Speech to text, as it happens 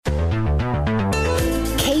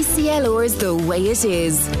GLR's The Way It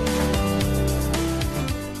Is.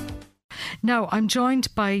 Now, I'm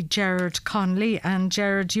joined by Gerard Connolly, and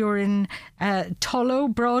Gerard, you're in Tullow,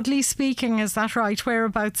 broadly speaking, is that right?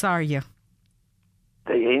 Whereabouts are you?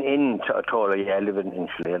 In Tullow, yeah, I live in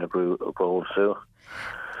Shalane Grove, so.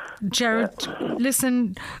 Gerard,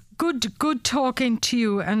 listen, good talking to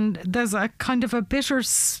you, and there's a kind of a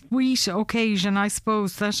bittersweet occasion, I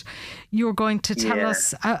suppose, that you're going to tell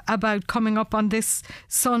us about coming up on this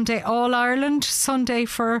Sunday, All Ireland Sunday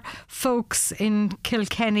for folks in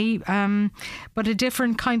Kilkenny, but a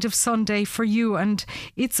different kind of Sunday for you, and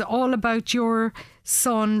it's all about your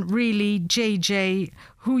son, really, JJ,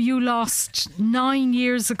 who you lost 9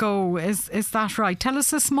 years ago. Is that right? Tell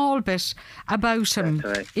us a small bit about him,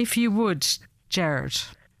 right, if you would, Gerard.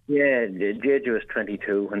 Yeah, JJ was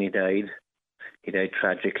 22 when he died. He died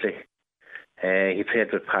tragically. He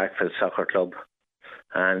played with Parkville Soccer Club,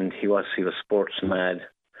 and he was sports mad.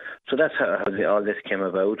 So that's how all this came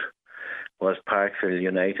about. Was Parkville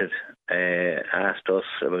United asked us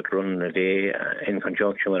about running a day in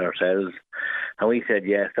conjunction with ourselves, and we said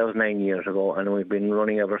yes. That was 9 years ago, and we've been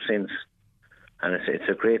running ever since. And it's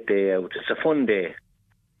a great day out. It's a fun day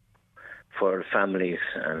for families,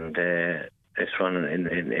 and it's running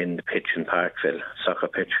in the pitch in Parkville, soccer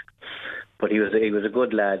pitch. But he was a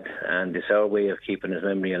good lad, and it's our way of keeping his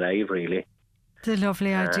memory alive, really. It's a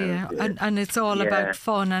lovely idea, and it's all about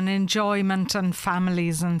fun and enjoyment and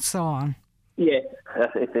families and so on. Yeah,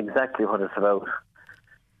 it's exactly what it's about.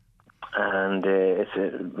 And it's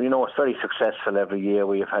very successful every year.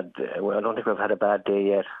 We've had, I don't think we've had a bad day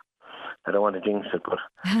yet. I don't want to jinx it,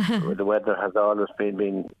 but the weather has always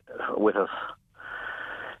been with us.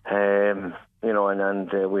 And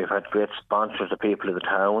we've had great sponsors, the people of the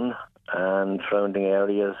town and surrounding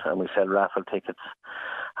areas, and we sell raffle tickets.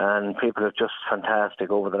 And people are just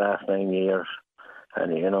fantastic over the last 9 years.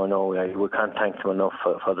 And, we can't thank them enough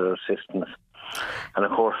for their assistance. And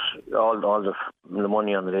of course, all the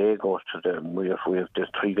money on the day goes to we have there's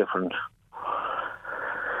 3 different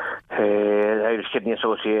Irish Kidney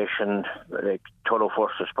Association, like Tullow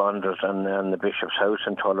First Responders, and the Bishop's House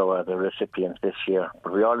in Tullow are the recipients this year.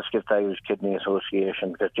 But we always give the Irish Kidney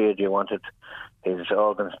Association because JJ wanted his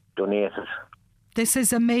organs donated. This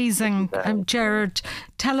is amazing. Gerard,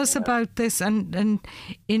 tell us about this. And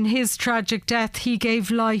in his tragic death, he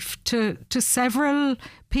gave life to several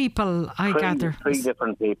people, I gather. 3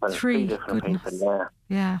 different people. 3 different people,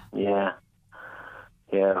 yeah.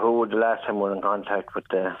 Who the last time we were in contact with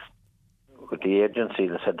the agency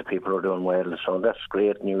that said the people were doing well. So that's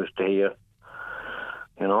great news to hear.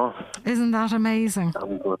 Isn't that amazing?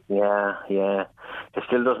 Yeah. It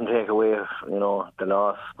still doesn't take away, the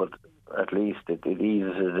loss, but at least it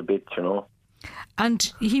eases it a bit,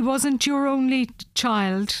 And he wasn't your only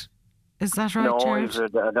child, is that right, Gerard? No, he was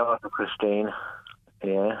a daughter, Christine,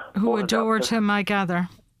 yeah. Who adored him, I gather.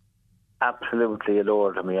 Absolutely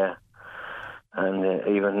adored him, yeah. And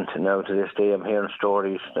even now to this day I'm hearing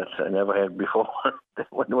stories that I never heard before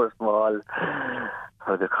when we were small,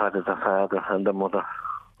 how they codded the father and the mother.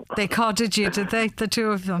 They codded you, did they, the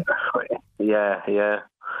two of them? Yeah.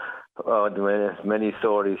 Oh, many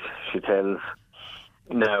stories she tells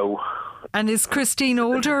now. And is Christine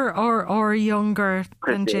older or younger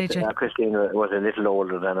than JJ? Christine was a little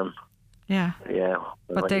older than him. Yeah.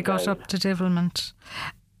 But they got up to Divilment.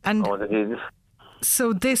 And they did.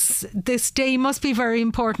 So this day must be very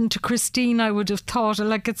important to Christine, I would have thought.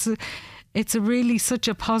 Like it's a really such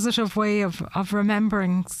a positive way of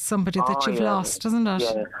remembering somebody that you've lost, isn't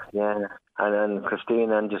it? Yeah. And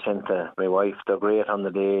Christine and Jacinta, my wife, they're great on the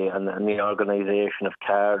day, and the organisation of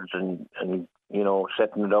cards and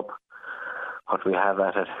setting it up, what we have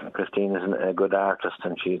at it. Christine is a good artist,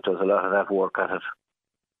 and she does a lot of that work at it.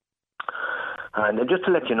 And just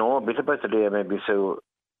to let you know a bit about the day, maybe, so...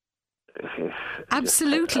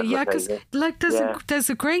 Absolutely, yeah, because there's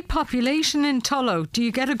a great population in Tullow. Do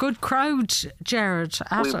you get a good crowd, Gerard,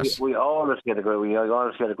 at it? We always get a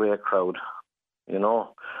great crowd,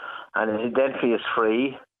 and incidentally it's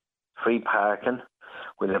free parking.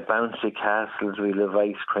 We'll have bouncy castles, we'll have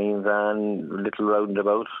ice cream van, little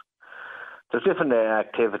roundabouts. There's different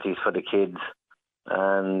activities for the kids,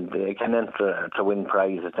 and they can enter to win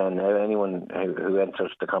prizes. Then anyone who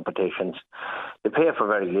enters the competitions, they pay for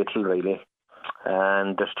very little really,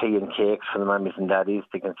 and there's tea and cakes for the mummies and daddies.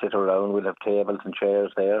 They can sit around. We'll have tables and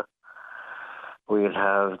chairs there. We'll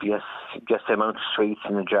have just the amount of sweets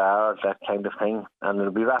in the jars, that kind of thing, and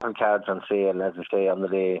there'll be raffle cards on sale, as I say, on the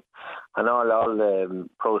day, and all the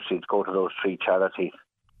proceeds go to those 3 charities.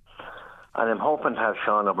 And I'm hoping to have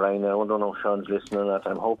Sean O'Brien. I don't know if Sean's listening or not.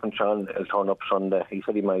 I'm hoping Sean will turn up Sunday. He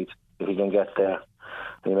said he might, if he can get there.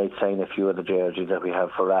 they might sign a few of the jerseys that we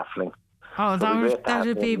have for raffling. Oh, that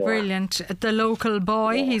would be brilliant. The local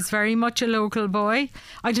boy, he's very much a local boy.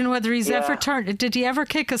 I don't know whether he's ever did he ever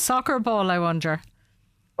kick a soccer ball, I wonder?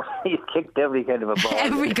 He's kicked every kind of a ball.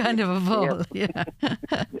 Every kind of a ball, yeah.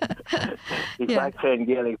 He's back playing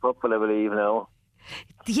Gaelic football, I believe, now.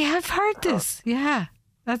 Yeah, I've heard this. Yeah,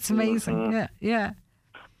 that's amazing. Yeah.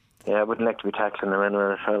 Yeah, I wouldn't like to be tackling him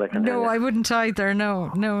anyway. No, I wouldn't either.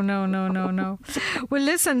 No. Well,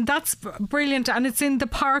 listen, that's brilliant. And it's in the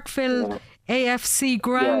Parkville AFC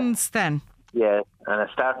grounds then? Yeah, and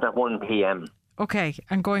it's starting at 1 p.m. Okay,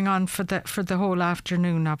 and going on for the whole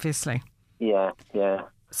afternoon, obviously. Yeah.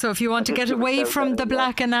 So if you want to get away from the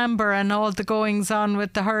black and amber and all the goings on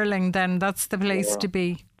with the hurling, then that's the place to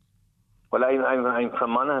be. Well, I'm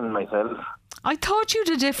from Monaghan myself. I thought you'd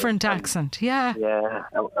a different accent, yeah. Yeah,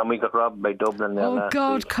 and we got robbed by Dublin there last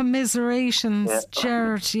God, week. Commiserations,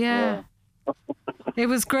 Gerard, yeah. It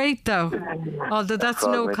was great though. Although that's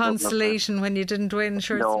no consolation when you didn't win,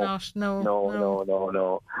 sure it's not.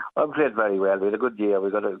 No. I played very well. We had a good year.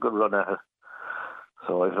 We got a good run at it.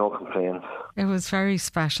 So I've no complaints. It was very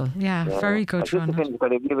special. Yeah. Very good run. I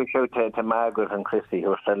just give a shout to Margaret and Christy,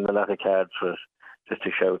 who are selling a lot of cards for us. Just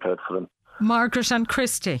a shout out for them. Margaret and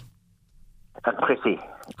Christy. And Chrissy.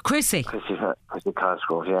 Chrissy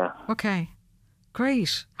Cosgrove, yeah. Okay,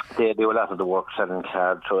 great. They do a lot of the work selling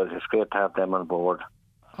cards, so it's great to have them on board.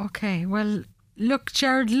 Okay, well, look,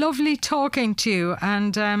 Gerard, lovely talking to you,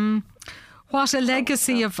 and what a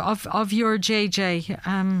legacy of your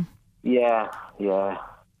JJ. Yeah.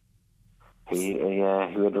 He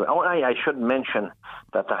would. I should mention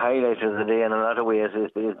that the highlight of the day in a lot of ways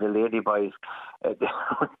is the Lady Boys.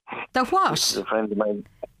 The what? A friend of mine.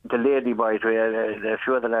 The Lady Boys, a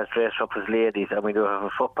few of the lads dress up as ladies, and we do have a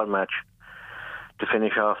football match to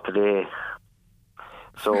finish off today.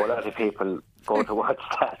 So a lot of people go to watch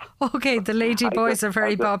that. Okay, the Lady Boys are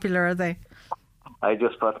very popular, are they? I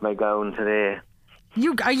just bought my gown today.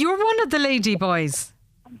 You're one of the Lady Boys?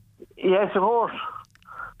 Yes, of course.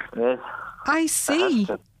 Yes. I see.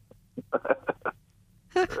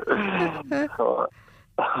 So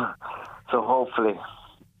hopefully.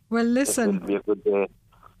 Well, listen. It'll be a good day.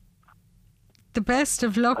 The best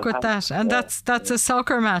of luck with that, and that's a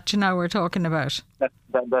soccer match now we're talking about.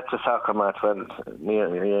 That's a soccer match. Well,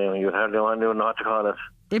 you hardly want to know what to call it.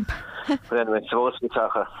 But anyway, it's supposed to be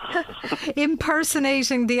soccer.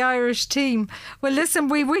 Impersonating the Irish team. Well, listen,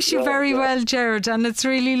 we wish you very well, Gerard, and it's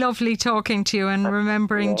really lovely talking to you and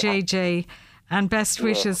remembering JJ, and best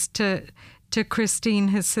wishes to Christine,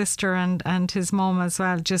 his sister, and his mum as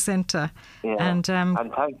well, Jacinta. Yeah. And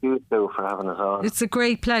thank you too for having us on. It's a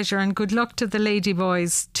great pleasure, and good luck to the Lady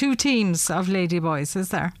Boys. 2 teams of Lady Boys, is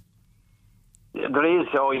there? There is.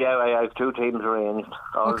 Oh yeah, I have 2 teams arranged.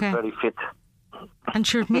 All very fit. And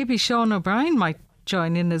sure, maybe Sean O'Brien might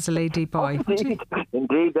join in as a Lady Boy.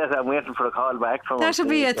 Indeed, that I'm waiting for a call back from. That'll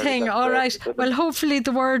be a thing. All right. Well, hopefully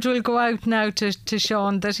the word will go out now to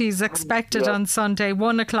Sean that he's expected on Sunday,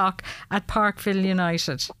 1:00 at Parkville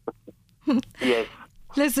United. Yes.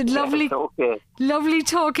 Listen, lovely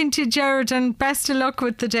talking to you, Gerard, and best of luck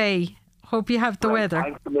with the day. Hope you have the weather.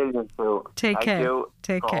 Thanks a million, too. Take care.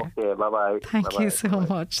 Take care. Okay, bye-bye. Thank you so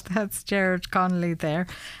much. That's Gerard Connolly there.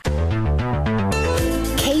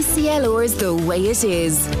 KCLR's The Way It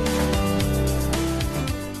Is.